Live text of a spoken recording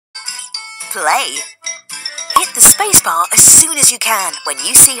play. Hit the spacebar as soon as you can when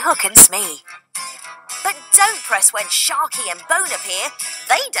you see Hook and Smee. But don't press when Sharky and Bone appear.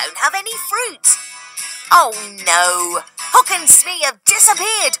 They don't have any fruit. Oh no! Hook and Smee have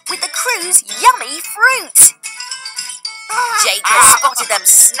disappeared with the crew's yummy fruit. Jake has spotted them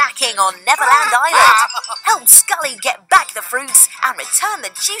snacking on Neverland Island. Help Skully get back the fruits and return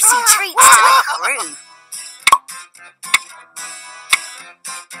the juicy treats to the crew.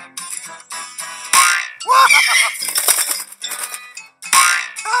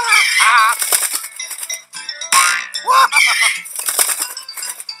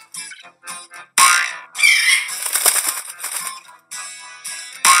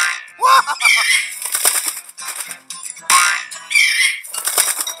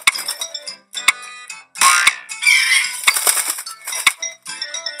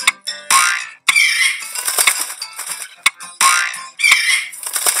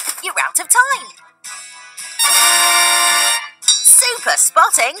 You're out of time. Super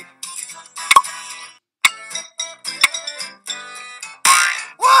spotting.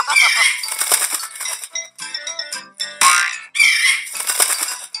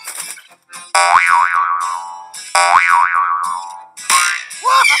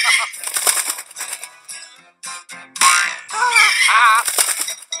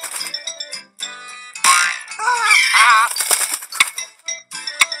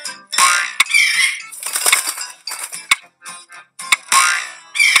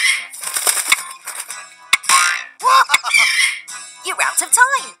 You're out of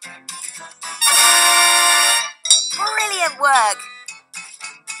time. Brilliant work.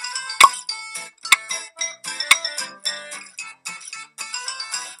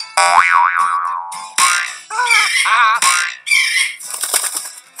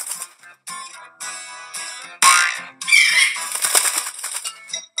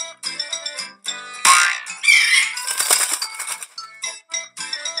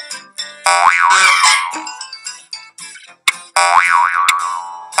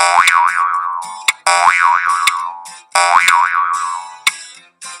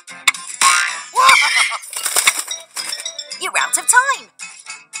 You're out of time.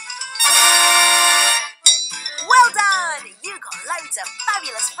 Well done! You got loads of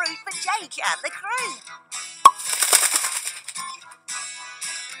fabulous fruit for Jake and the crew.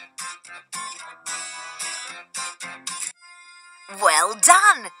 Well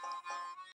done!